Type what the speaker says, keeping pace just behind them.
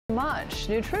Much.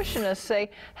 Nutritionists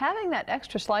say having that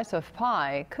extra slice of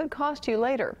pie could cost you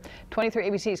later. 23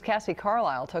 ABC's Cassie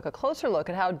Carlisle took a closer look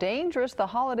at how dangerous the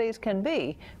holidays can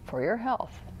be for your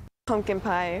health. Pumpkin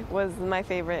pie was my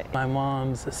favorite. My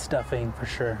mom's stuffing for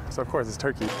sure. So of course it's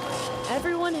turkey.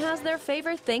 Everyone has their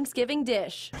favorite Thanksgiving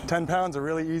dish. 10 pounds are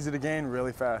really easy to gain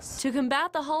really fast. To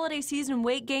combat the holiday season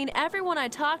weight gain, everyone I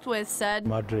talked with said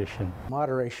Moderation.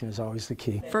 Moderation is always the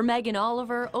key. For Megan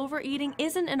Oliver, overeating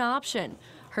isn't an option.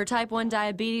 Her type 1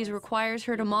 diabetes requires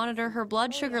her to monitor her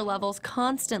blood sugar levels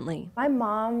constantly. My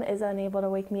mom is unable to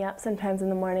wake me up sometimes in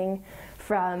the morning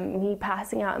from me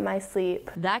passing out in my sleep.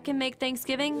 That can make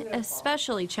Thanksgiving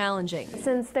especially challenging.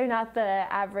 Since they're not the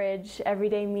average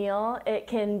everyday meal, it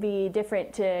can be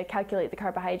different to calculate the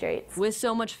carbohydrates. With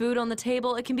so much food on the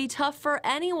table, it can be tough for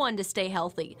anyone to stay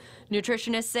healthy.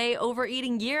 Nutritionists say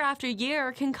overeating year after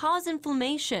year can cause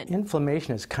inflammation.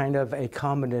 Inflammation is kind of a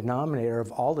common denominator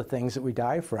of all the things that we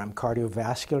die from: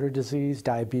 cardiovascular disease,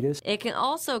 diabetes. It can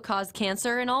also cause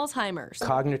cancer and Alzheimer's.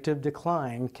 Cognitive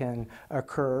decline can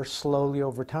occur slowly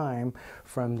over time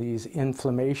from these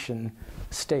inflammation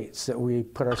states that we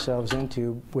put ourselves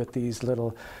into with these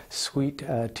little sweet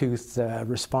tooth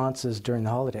responses during the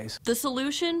holidays. The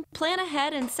solution? Plan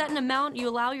ahead and set an amount you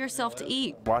allow yourself to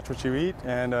eat. Watch what you eat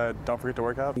and don't forget to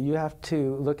work out. You have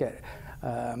to look at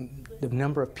the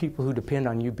number of people who depend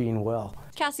on you being well.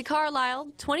 Cassie Carlisle,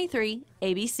 23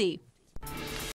 ABC.